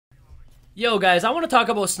Yo guys, I want to talk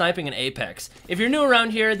about sniping in Apex. If you're new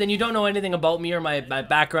around here, then you don't know anything about me or my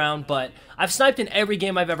background, but I've sniped in every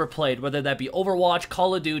game I've ever played, whether that be Overwatch,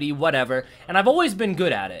 Call of Duty, whatever, and I've always been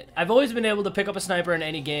good at it. I've always been able to pick up a sniper in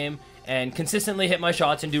any game and consistently hit my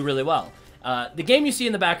shots and do really well. The game you see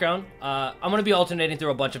in the background, I'm going to be alternating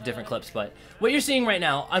through a bunch of different clips, but what you're seeing right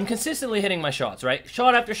now, I'm consistently hitting my shots, right?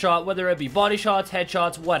 Shot after shot, whether it be body shots,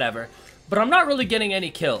 headshots, whatever, but I'm not really getting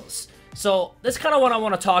any kills. So that's kind of what I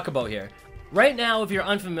want to talk about here. Right now, if you're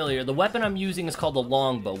unfamiliar, the weapon I'm using is called the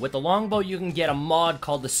longbow. With the longbow, you can get a mod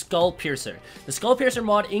called the Skull Piercer. The Skull Piercer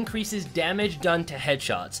mod increases damage done to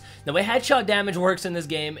headshots. The way headshot damage works in this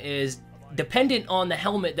game is dependent on the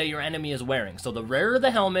helmet that your enemy is wearing. So the rarer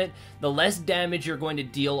the helmet, the less damage you're going to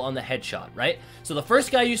deal on the headshot, right? So the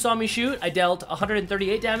first guy you saw me shoot, I dealt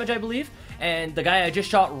 138 damage, I believe, and the guy I just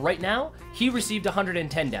shot right now, he received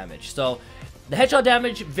 110 damage. So the headshot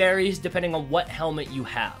damage varies depending on what helmet you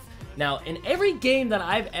have. Now, in every game that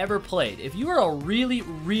I've ever played, if you are a really,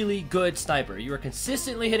 really good sniper, you are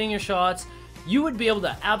consistently hitting your shots, you would be able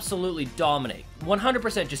to absolutely dominate.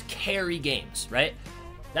 100% just carry games, right?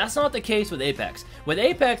 That's not the case with Apex. With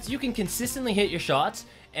Apex, you can consistently hit your shots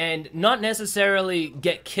and not necessarily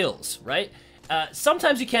get kills, right?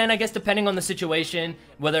 Sometimes you can, I guess, depending on the situation,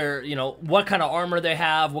 whether, you know, what kind of armor they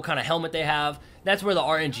have, what kind of helmet they have. That's where the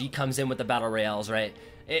RNG comes in with the battle royales, right?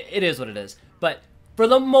 It is what it is. But for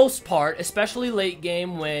the most part, especially late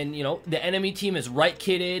game when, you know, the enemy team is right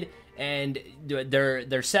kitted and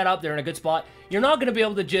they're set up, they're in a good spot, you're not going to be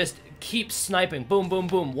able to just keep sniping, boom, boom,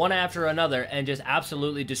 boom, one after another and just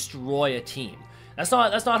absolutely destroy a team. That's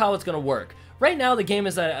not how it's going to work. Right now, the game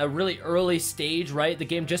is at a really early stage, right? The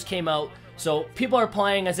game just came out, so people are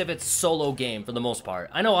playing as if it's a solo game for the most part.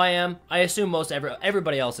 I know I am. I assume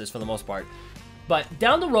everybody else is for the most part. But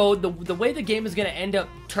down the road, the way the game is going to end up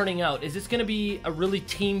turning out is it's going to be a really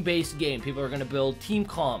team-based game. People are going to build team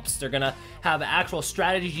comps. They're going to have actual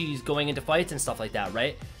strategies going into fights and stuff like that,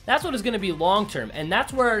 right? That's what is going to be long-term. And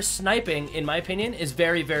that's where sniping, in my opinion, is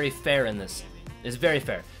very, very fair in this. It's very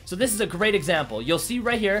fair. So this is a great example. You'll see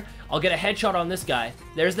right here, I'll get a headshot on this guy.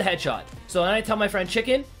 There's the headshot. So then I tell my friend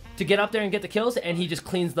Chicken to get up there and get the kills, and he just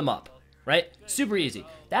cleans them up. Right? Super easy.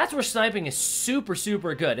 That's where sniping is super,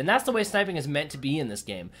 super good. And that's the way sniping is meant to be in this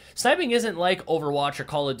game. Sniping isn't like Overwatch or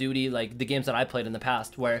Call of Duty, like the games that I played in the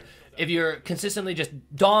past, where if you're consistently just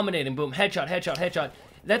dominating, boom, headshot, headshot, headshot,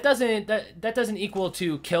 that doesn't equal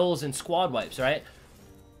to kills and squad wipes, right?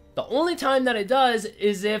 The only time that it does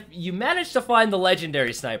is if you manage to find the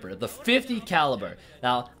legendary sniper, the 50 caliber.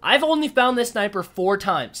 Now, I've only found this sniper 4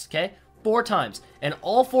 times, okay? 4 times, and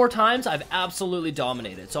all 4 times I've absolutely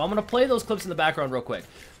dominated. So I'm gonna play those clips in the background real quick.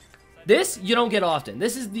 This you don't get often.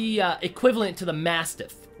 This is the equivalent to the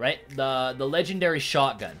Mastiff, right? The legendary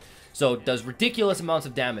shotgun. So it does ridiculous amounts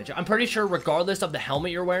of damage. I'm pretty sure regardless of the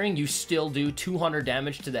helmet you're wearing, you still do 200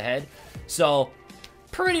 damage to the head. So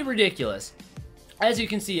pretty ridiculous. As you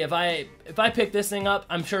can see, if I pick this thing up,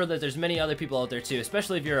 I'm sure that there's many other people out there too,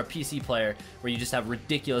 especially if you're a PC player where you just have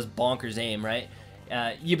ridiculous bonkers aim, right?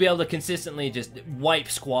 You'll be able to consistently just wipe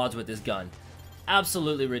squads with this gun.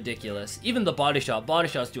 Absolutely ridiculous. Even the body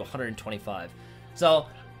shots do 125. So,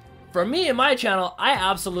 for me and my channel, I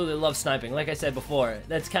absolutely love sniping. Like I said before,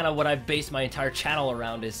 that's kind of what I've based my entire channel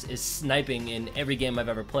around is sniping in every game I've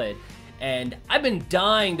ever played. And I've been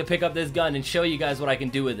dying to pick up this gun and show you guys what I can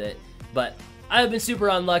do with it. But I've been super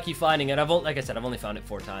unlucky finding it. Like I said, I've only found it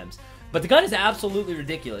 4 times. But the gun is absolutely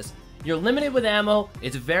ridiculous. You're limited with ammo.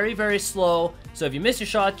 It's very, very slow. So if you miss your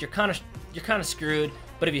shots, you're kind of screwed.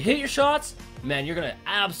 But if you hit your shots, man, you're gonna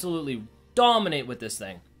absolutely dominate with this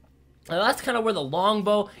thing. Now that's kind of where the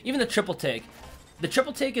longbow, even the triple take. The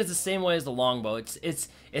triple take is the same way as the longbow.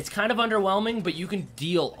 It's kind of underwhelming, but you can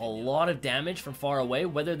deal a lot of damage from far away,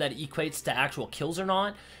 whether that equates to actual kills or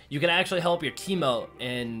not. You can actually help your team out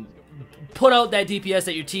and put out that DPS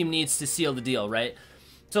that your team needs to seal the deal, right?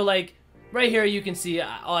 So like, right here you can see,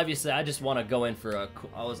 obviously I just want to go in for a,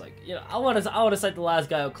 I was like, you know, I want to sight the last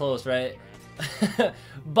guy out close, right?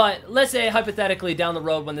 But let's say hypothetically down the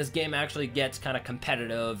road when this game actually gets kind of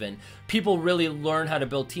competitive and people really learn how to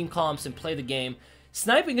build team comps and play the game,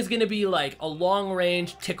 sniping is going to be like a long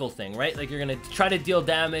range tickle thing, right? Like you're going to try to deal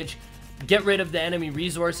damage, get rid of the enemy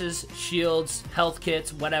resources, shields, health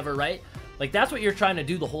kits, whatever, right? Like that's what you're trying to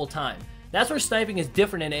do the whole time. That's where sniping is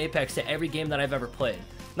different in Apex to every game that I've ever played.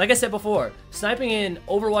 Like I said before, sniping in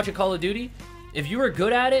Overwatch and Call of Duty, if you were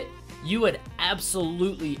good at it, you would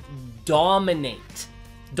absolutely dominate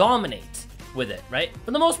with it, right?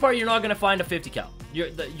 For the most part, you're not going to find a 50 cal.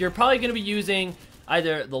 You're probably going to be using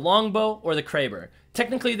either the longbow or the Kraber.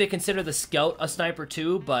 Technically, they consider the scout a sniper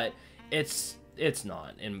too, but it's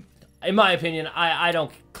not. And in my opinion, I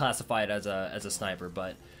don't classify it as a sniper,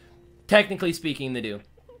 but technically speaking, they do.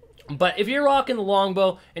 But if you're rocking the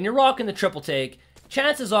longbow and you're rocking the triple take,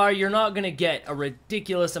 chances are you're not going to get a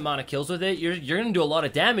ridiculous amount of kills with it. You're going to do a lot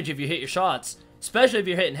of damage if you hit your shots, especially if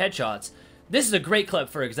you're hitting headshots. This is a great clip,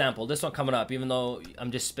 for example. This one coming up, even though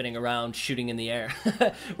I'm just spinning around, shooting in the air.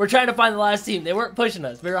 We're trying to find the last team. They weren't pushing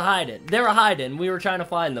us. We were hiding. They were hiding. We were trying to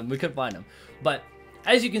find them. We couldn't find them. But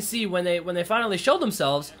as you can see, when they finally show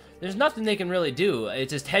themselves, there's nothing they can really do.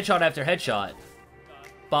 It's just headshot after headshot.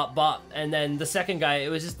 Bop, bop. And then the second guy, it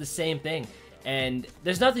was just the same thing. And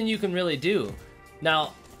there's nothing you can really do.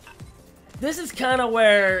 Now, this is kind of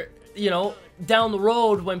where, you know, down the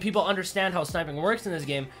road, when people understand how sniping works in this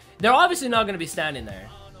game, they're obviously not going to be standing there.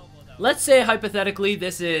 Let's say, hypothetically,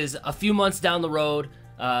 this is a few months down the road.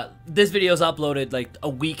 This video is uploaded like a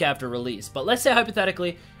week after release. But let's say,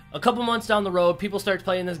 hypothetically, a couple months down the road, people start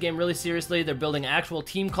playing this game really seriously. They're building actual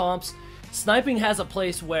team comps. Sniping has a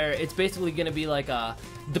place where it's basically going to be like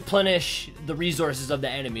deplenish the resources of the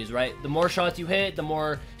enemies, right? The more shots you hit, the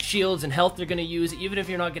more shields and health they're going to use. Even if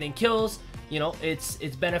you're not getting kills, you know, it's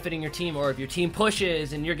benefiting your team. Or if your team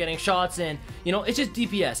pushes and you're getting shots in, you know, it's just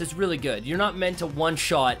DPS. It's really good. You're not meant to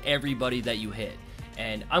one-shot everybody that you hit.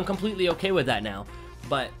 And I'm completely okay with that now.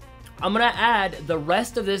 But I'm going to add the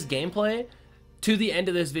rest of this gameplay to the end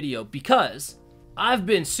of this video, because I've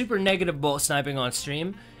been super negative about sniping on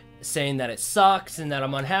stream, saying that it sucks and that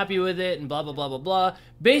I'm unhappy with it and blah blah blah blah blah.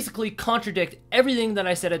 Basically contradict everything that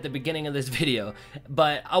I said at the beginning of this video.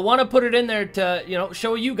 But I want to put it in there to, you know,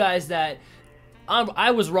 show you guys that I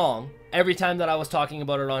was wrong every time that I was talking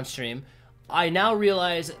about it on stream. I now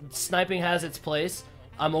realize sniping has its place.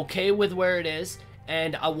 I'm okay with where it is,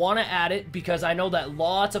 and I want to add it because I know that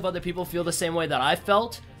lots of other people feel the same way that I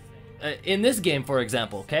felt in this game, for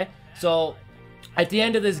example, okay? So at the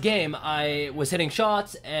end of this game, I was hitting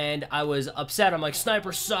shots and I was upset. I'm like,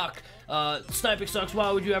 snipers suck. Sniping sucks.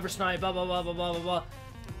 Why would you ever snipe? Blah, blah, blah, blah, blah, blah, blah.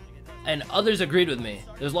 And others agreed with me.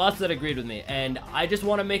 There's lots that agreed with me. And I just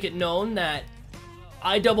want to make it known that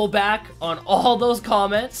I double back on all those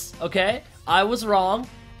comments, okay? I was wrong.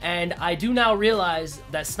 And I do now realize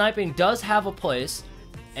that sniping does have a place.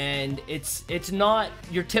 And it's not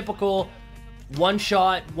your typical one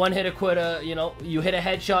shot, one hit a quitter, you know, you hit a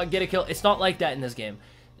headshot, get a kill. It's not like that in this game.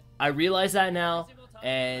 I realize that now,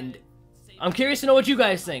 and I'm curious to know what you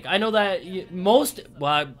guys think. I know that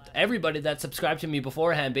everybody that subscribed to me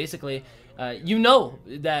beforehand, basically, you know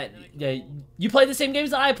that you play the same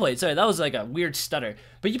games that I played. Sorry, that was like a weird stutter.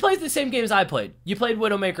 But you played the same games I played. You played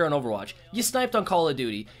Widowmaker on Overwatch. You sniped on Call of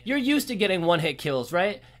Duty. You're used to getting one-hit kills,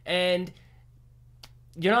 right? And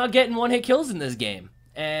you're not getting one-hit kills in this game.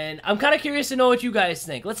 And I'm kind of curious to know what you guys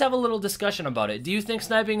think. Let's have a little discussion about it. Do you think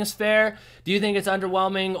sniping is fair? Do you think it's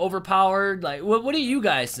underwhelming, overpowered? Like, what do you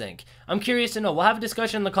guys think? I'm curious to know. We'll have a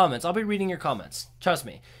discussion in the comments. I'll be reading your comments. Trust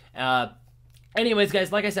me. Anyways,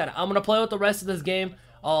 guys, like I said, I'm going to play with the rest of this game.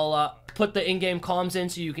 I'll put the in-game comms in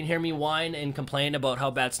so you can hear me whine and complain about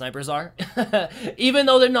how bad snipers are. Even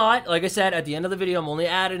though they're not. Like I said, at the end of the video, I'm only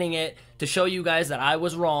editing it to show you guys that I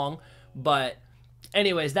was wrong. But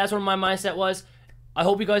anyways, that's where my mindset was. I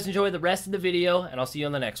hope you guys enjoy the rest of the video, and I'll see you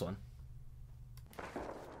on the next one.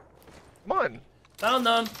 Come on. Found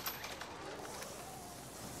them.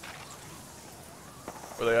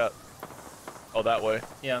 Where they at? Oh, that way.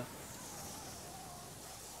 Yeah.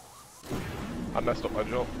 I messed up my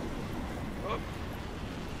jump. Oh.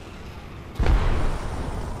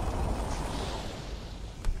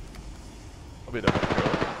 I'll be there.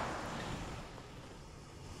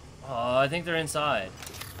 Oh, I think they're inside.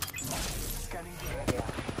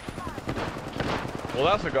 Well,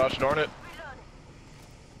 that's a gosh darn it.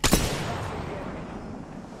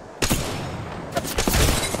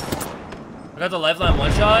 I got the lifeline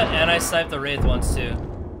one shot, and I sniped the Wraith once too.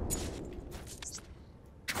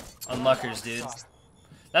 Unluckers, dude.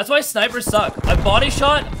 That's why snipers suck. I body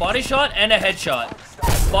shot, and a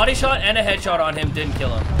headshot. Body shot and a headshot on him didn't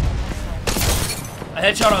kill him. A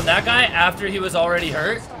headshot on that guy after he was already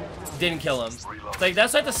hurt didn't kill him. Like,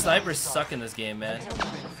 that's why the snipers suck in this game, man.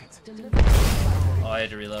 Oh, I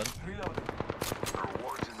had to reload.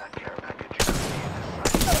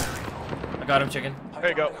 I got him, chicken. There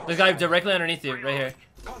you go. This guy directly underneath you, right here.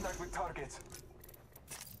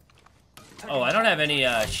 Oh, I don't have any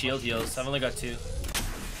shield heals. I've only got 2.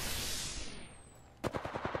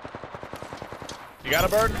 You got a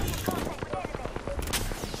bird?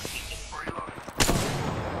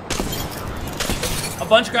 A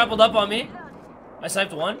bunch grappled up on me. I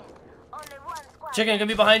sniped one. Chicken, gonna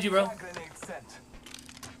be behind you, bro.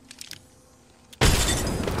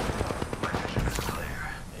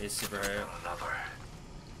 He's super hurt.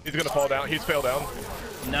 He's gonna fall down. He's fell down.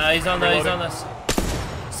 No, he's on the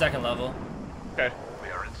second level. Okay.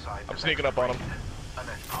 I'm sneaking up on him.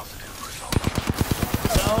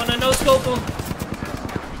 I wanna no scope him.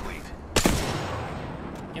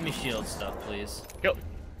 Give me shield stuff, please. Kill.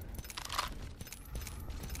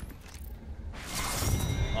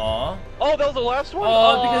 Aw. Oh, that was the last one?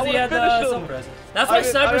 Oh, because he I had the suppress. That's why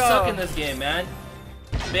snipers suck in this game, man.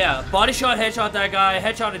 But yeah, body shot, headshot that guy,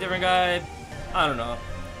 headshot a different guy. I don't know.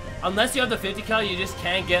 Unless you have the 50 cal, you just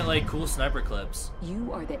can't get like cool sniper clips.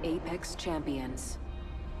 You are the Apex champions.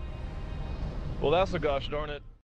 Well, that's a gosh darn it.